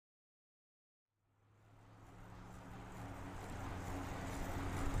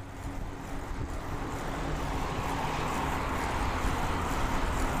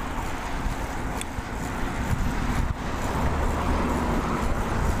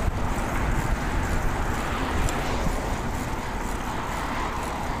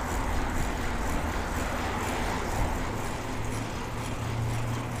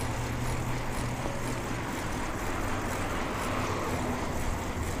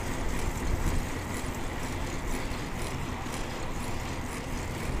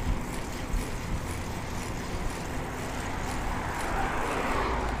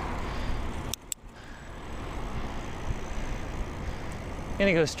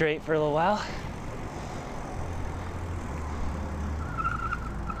Gonna go straight for a little while.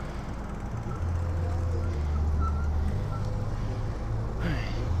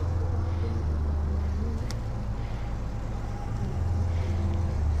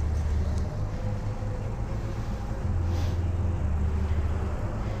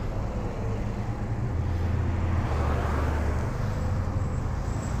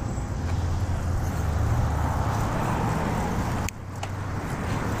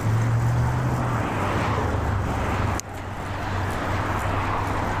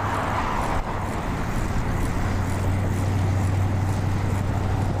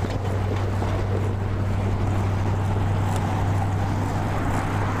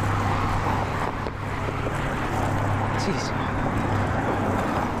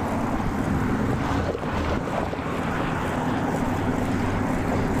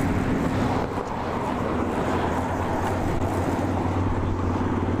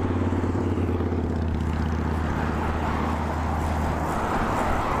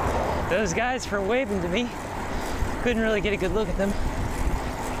 Those guys for waving to me. Couldn't really get a good look at them.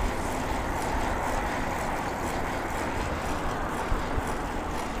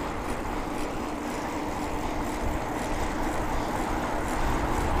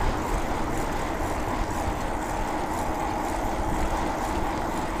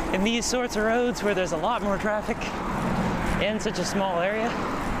 In these sorts of roads where there's a lot more traffic in such a small area,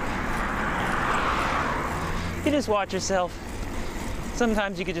 you just watch yourself.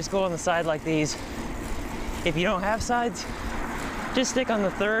 Sometimes you could just go on the side like these. If you don't have sides, just stick on the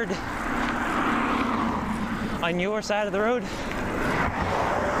third on your side of the road.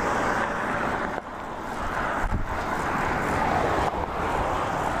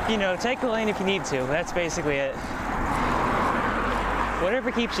 You know, take the lane if you need to. That's basically it.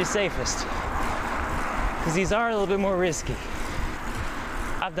 Whatever keeps you safest. Because these are a little bit more risky.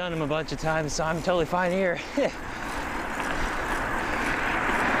 I've done them a bunch of times, so I'm totally fine here.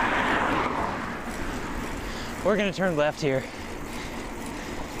 We're gonna turn left here.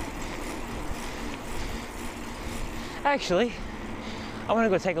 Actually, I wanna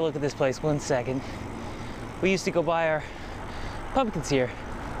go take a look at this place 1 second. We used to go buy our pumpkins here.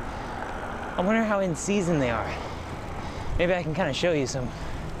 I wonder how in season they are. Maybe I can kind of show you some.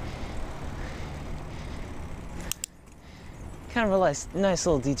 Kind of a nice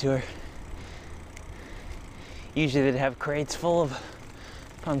little detour. Usually they'd have crates full of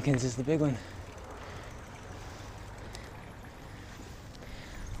pumpkins is the big one.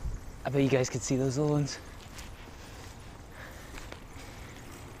 I bet you guys could see those little ones.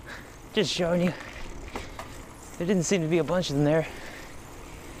 Just showing you. There didn't seem to be a bunch of them there.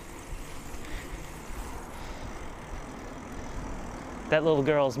 That little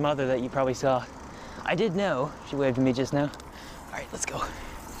girl's mother that you probably saw, I did know. She waved to me just now. All right, let's go.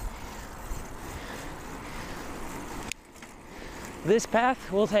 This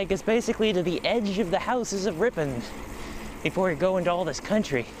path will take us basically to the edge of the houses of Ripon before we go into all this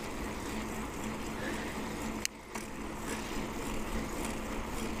country.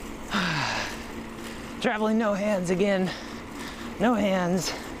 Traveling no hands again. No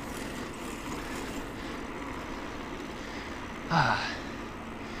hands.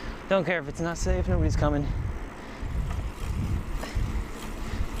 Don't care if it's not safe, nobody's coming.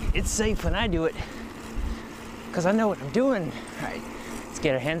 It's safe when I do it, because I know what I'm doing. All right, let's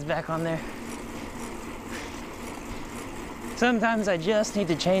get our hands back on there. Sometimes I just need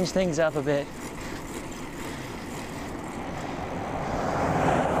to change things up a bit.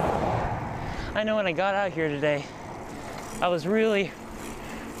 I know when I got out here today, I was really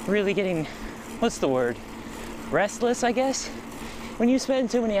getting, what's the word? Restless, I guess? When you spend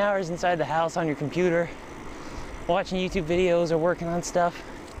too many hours inside the house on your computer, watching YouTube videos or working on stuff,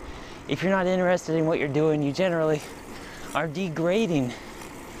 if you're not interested in what you're doing, you generally are degrading.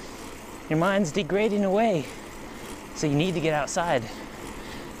 Your mind's degrading away. So you need to get outside.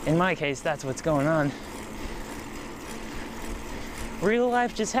 In my case, that's what's going on. Real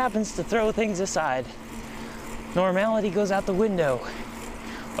life just happens to throw things aside. Normality goes out the window.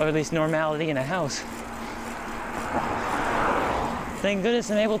 Or at least normality in a house. Thank goodness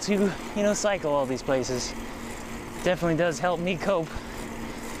I'm able to, you know, cycle all these places. Definitely does help me cope.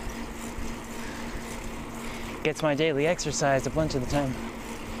 Gets my daily exercise a bunch of the time.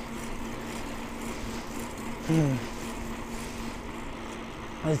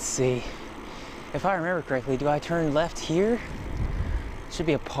 Let's see. If I remember correctly, do I turn left here? Should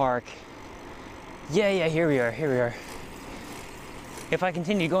be a park. Yeah, here we are. If I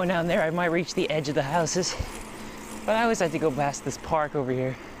continue going down there, I might reach the edge of the houses. But I always like to go past this park over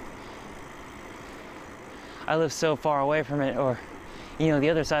here. I live so far away from it, or, You know,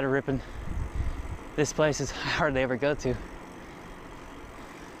 the other side of Ripon, this place is hardly ever go to.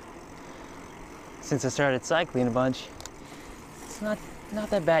 Since I started cycling a bunch, it's not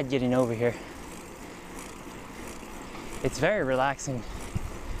that bad getting over here. It's very relaxing.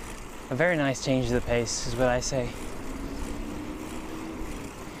 A very nice change of the pace is what I say.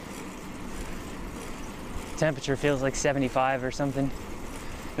 Temperature feels like 75 or something.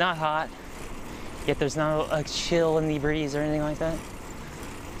 Not hot, yet there's not a chill in the breeze or anything like that.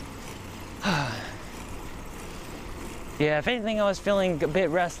 Yeah, if anything, I was feeling a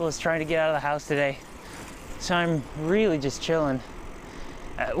bit restless trying to get out of the house today. So I'm really just chilling.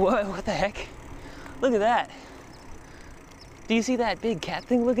 What the heck? Look at that. Do you see that big cat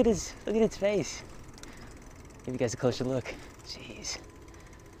thing? Look at its face. Give you guys a closer look. Jeez.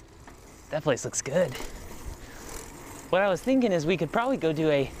 That place looks good. What I was thinking is we could probably go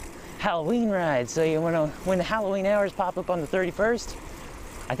do a Halloween ride. So you wanna, when the Halloween hours pop up on the 31st,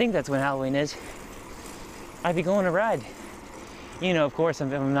 I think that's when Halloween is, I'd be going to ride. You know, of course,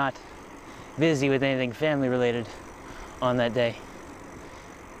 if I'm not busy with anything family related on that day.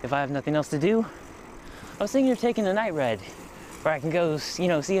 If I have nothing else to do, I was thinking of taking a night ride where I can go, you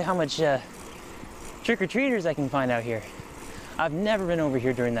know, see how much trick-or-treaters I can find out here. I've never been over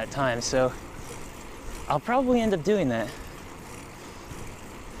here during that time, so I'll probably end up doing that.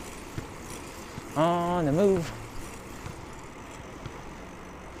 On the move.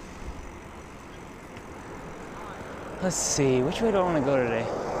 Let's see, which way do I want to go today?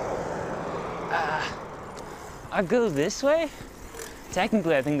 I'll go this way.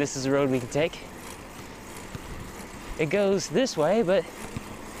 Technically, I think this is the road we can take. It goes this way, but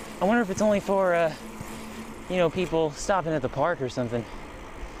I wonder if it's only for, you know, people stopping at the park or something.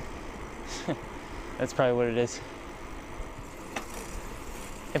 That's probably what it is.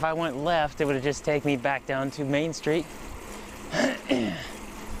 If I went left, it would have just taken me back down to Main Street.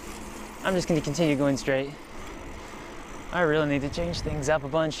 I'm just going to continue going straight. I really need to change things up a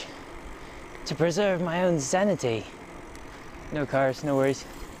bunch to preserve my own sanity. No cars, no worries.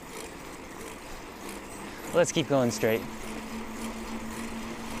 Let's keep going straight.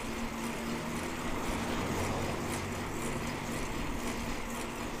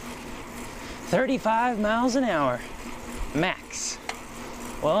 "35 miles an hour, max."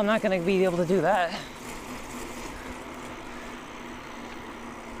 Well, I'm not gonna be able to do that.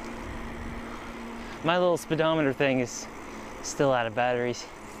 My little speedometer thing is still out of batteries.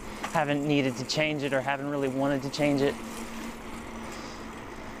 Haven't needed to change it or haven't really wanted to change it.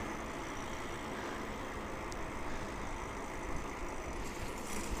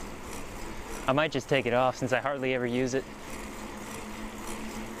 I might just take it off since I hardly ever use it.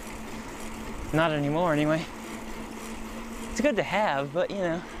 Not anymore, anyway. It's good to have, but you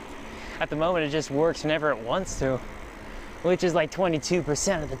know, at the moment it just works whenever it wants to, which is like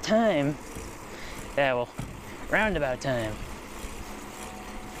 22% of the time. Yeah, well, roundabout time.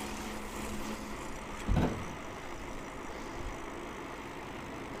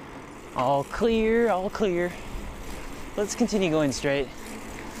 All clear, all clear. Let's continue going straight.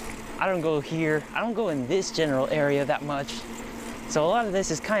 I don't go here, I don't go in this general area that much, so a lot of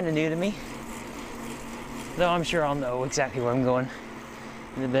this is kind of new to me. Though I'm sure I'll know exactly where I'm going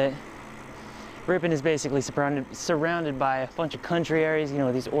in a bit. Ripon is basically surrounded by a bunch of country areas, you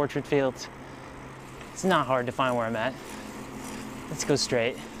know, these orchard fields. It's not hard to find where I'm at. Let's go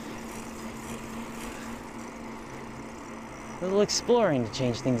straight. A little exploring to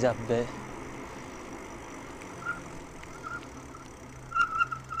change things up a bit.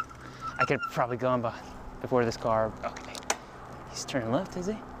 I could have probably gone by before this car. Okay. He's turning left, is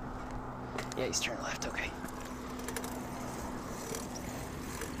he? Yeah, he's turning left, okay.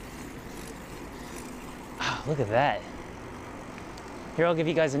 Oh, look at that. Here, I'll give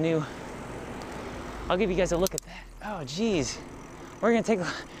you guys a look at that. Oh, geez. We're gonna take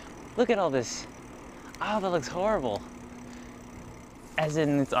a look at all this. Oh, that looks horrible. As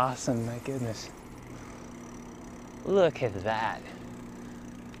in, it's awesome, my goodness. Look at that.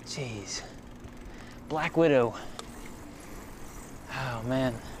 Jeez. Black Widow. Oh,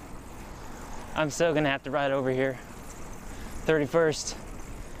 man. I'm so gonna have to ride over here. 31st.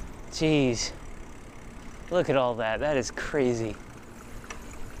 Jeez. Look at all that. That is crazy.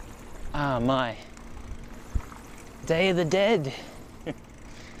 Oh, my. Day of the Dead.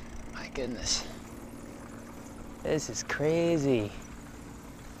 My goodness. This is crazy.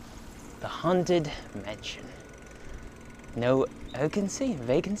 The Haunted Mansion. No vacancy?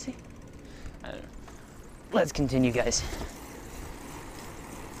 Vacancy? I don't know. Let's continue, guys.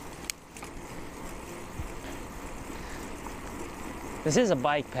 This is a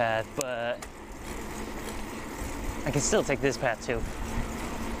bike path, but I can still take this path too.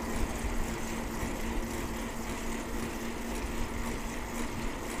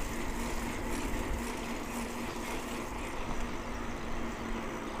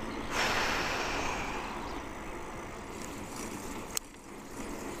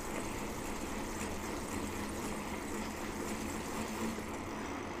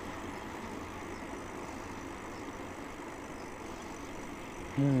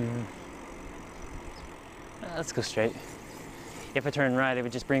 Let's go straight. If I turn right, it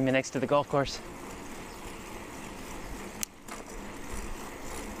would just bring me next to the golf course.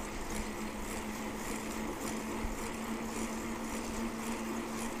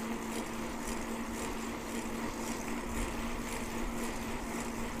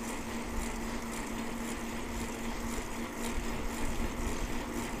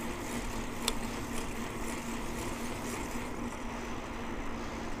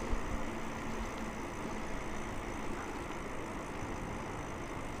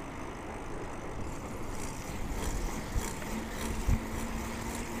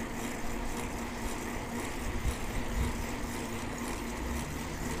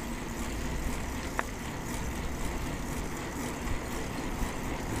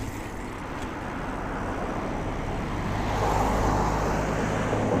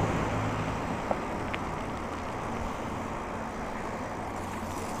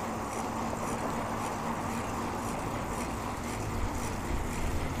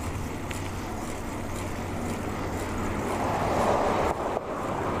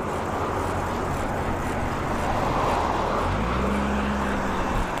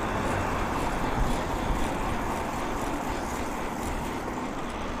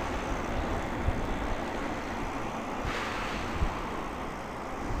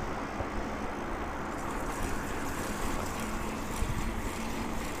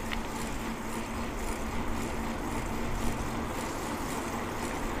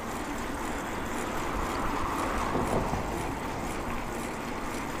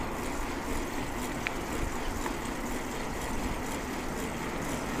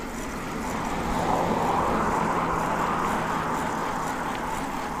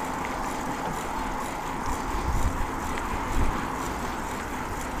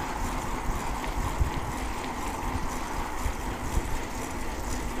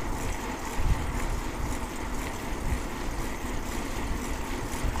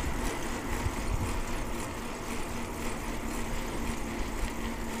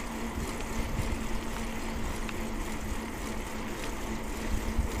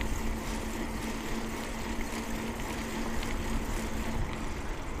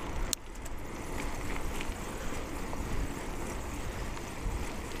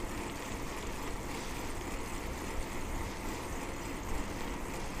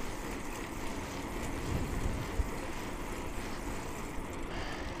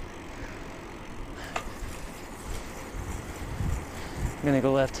 I'm gonna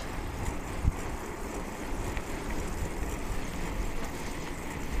go left.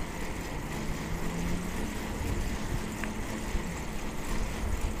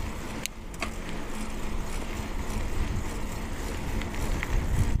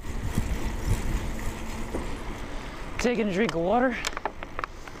 Taking a drink of water.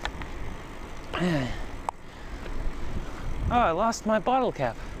 Oh, I lost my bottle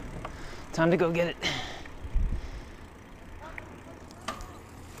cap. Time to go get it.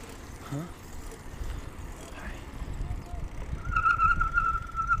 Huh?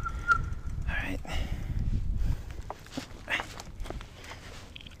 All right.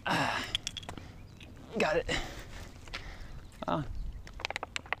 Got it. Oh.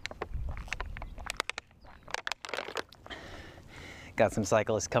 Got some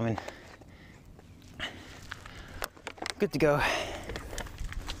cyclists coming. Good to go. All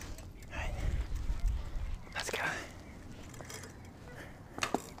right. Let's go.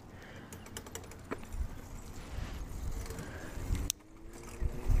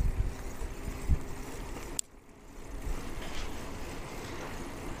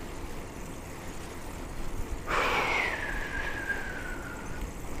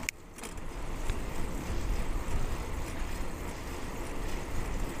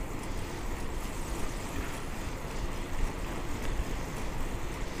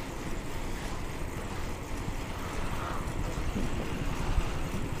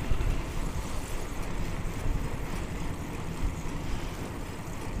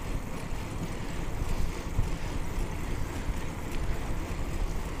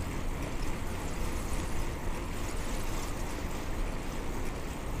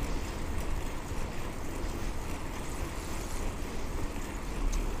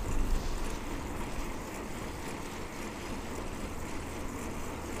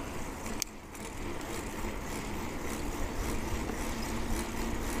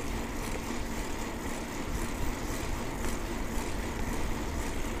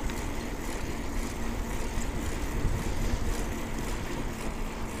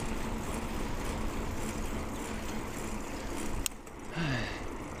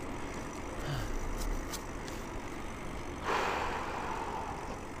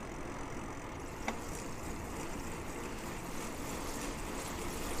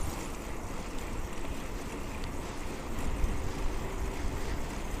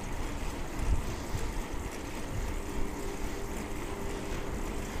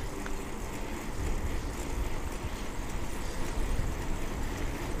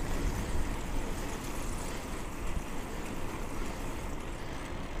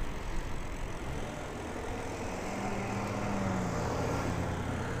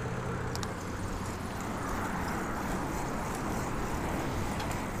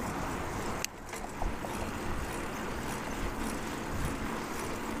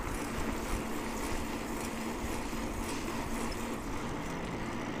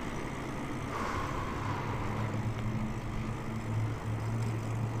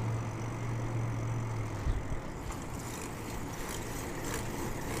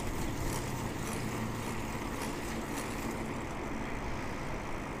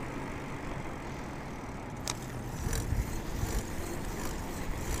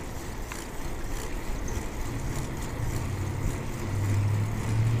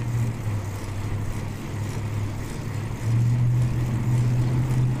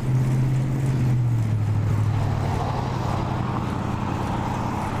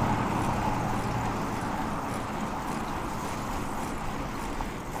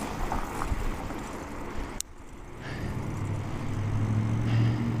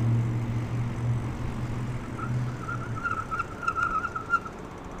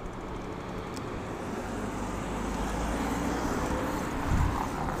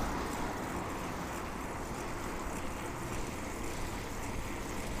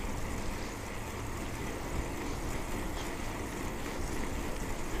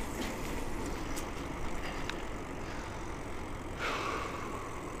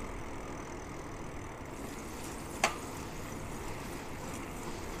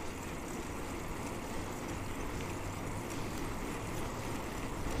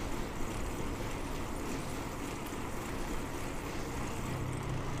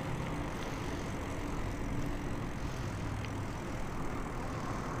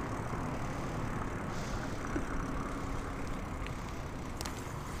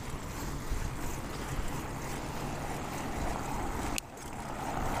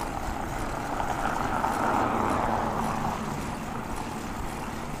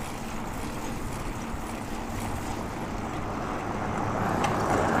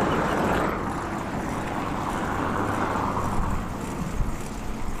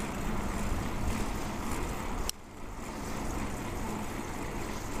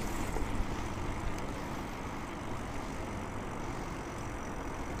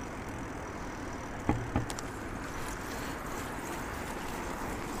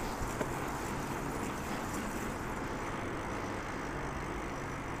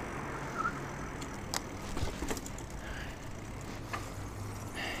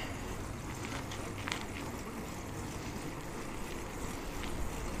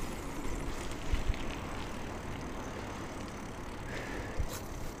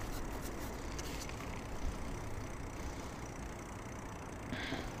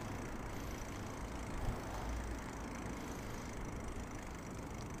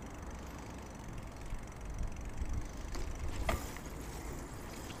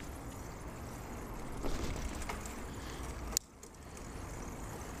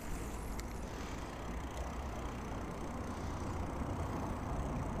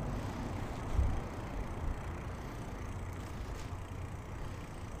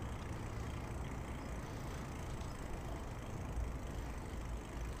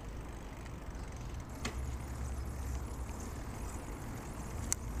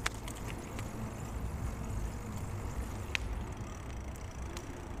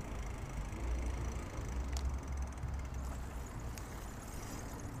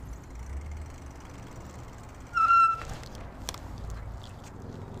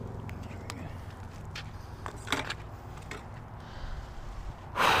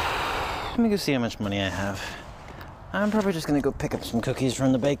 me go see how much money I have. I'm probably just gonna go pick up some cookies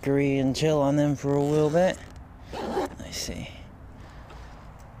from the bakery and chill on them for a little bit. Let's see.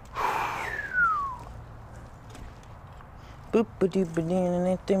 Boop ba doo ba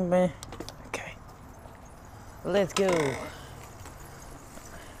doo ba. Okay. Let's go.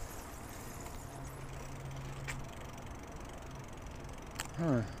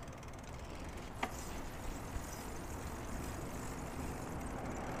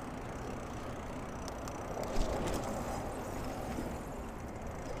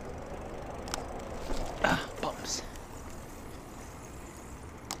 Bumps.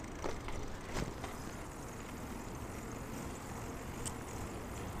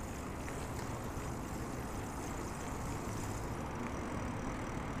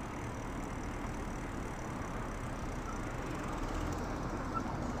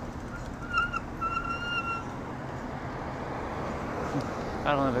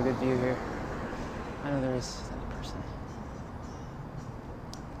 I don't have a good view here. I know there is a person.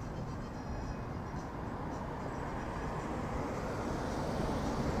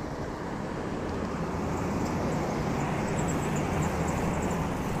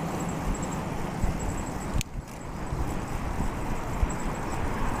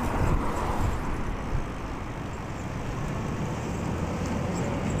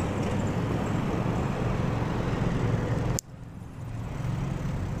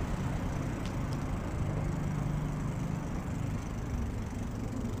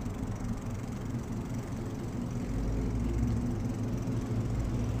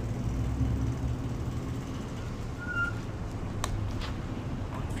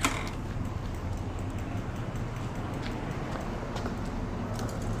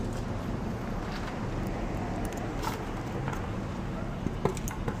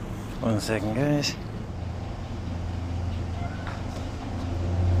 One second, guys.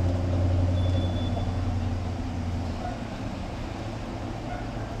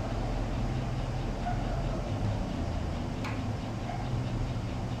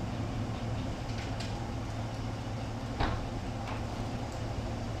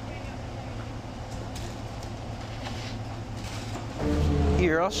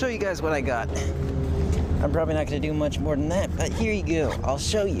 Here, I'll show you guys what I got. I'm probably not going to do much more than that, but here you go. I'll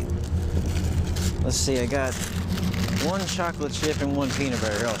show you. Let's see, I got one chocolate chip and one peanut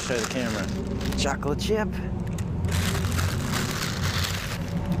butter. I'll show the camera. Chocolate chip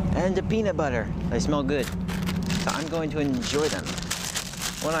and the peanut butter. They smell good. So I'm going to enjoy them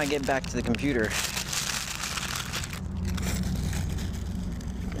when I get back to the computer.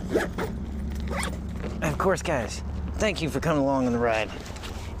 And of course, guys, thank you for coming along on the ride.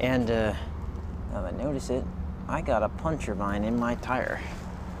 And now that I notice it, I got a puncture vine in my tire.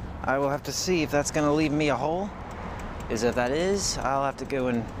 I will have to see if that's gonna leave me a hole. Because if that is, I'll have to go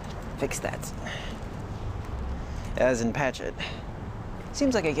and fix that. As in patch it.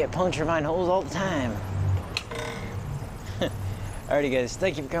 Seems like I get puncture vine holes all the time. Alrighty guys,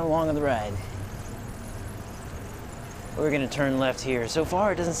 thank you for coming along on the ride. We're gonna turn left here. So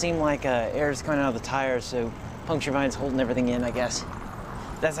far it doesn't seem like air's coming out of the tires, so puncture vine's holding everything in, I guess.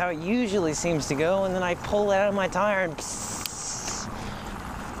 That's how it usually seems to go, and then I pull it out of my tire and psst,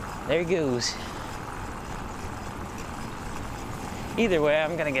 there it goes. Either way,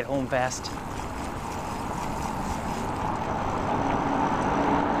 I'm gonna get home fast.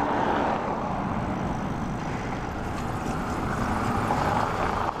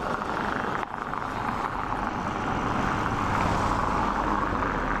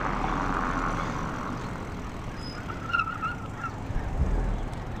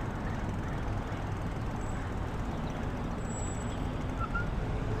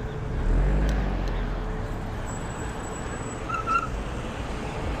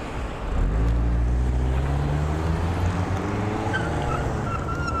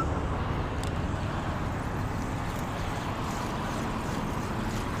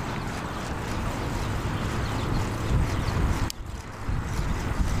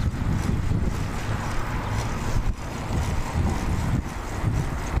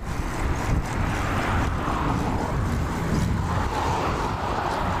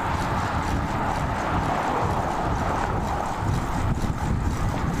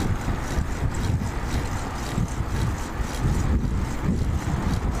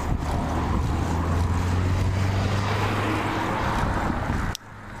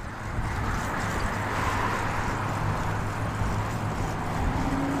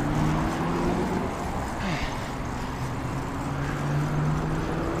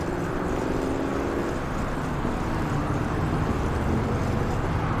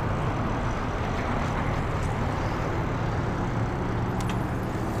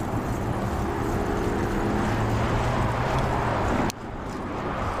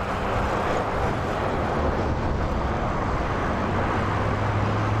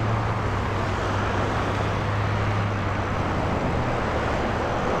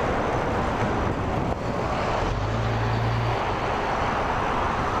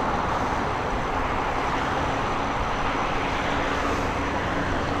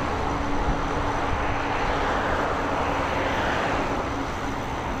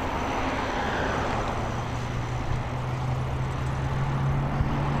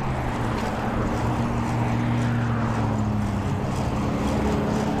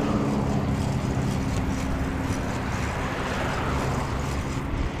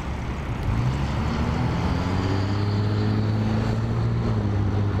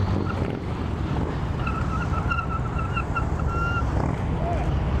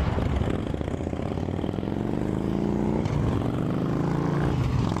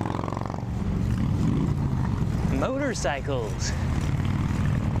 motorcycles.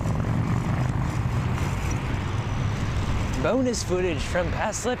 Bonus footage from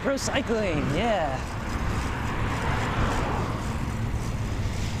past Lapel cycling, yeah.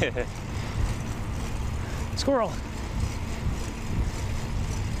 Squirrel.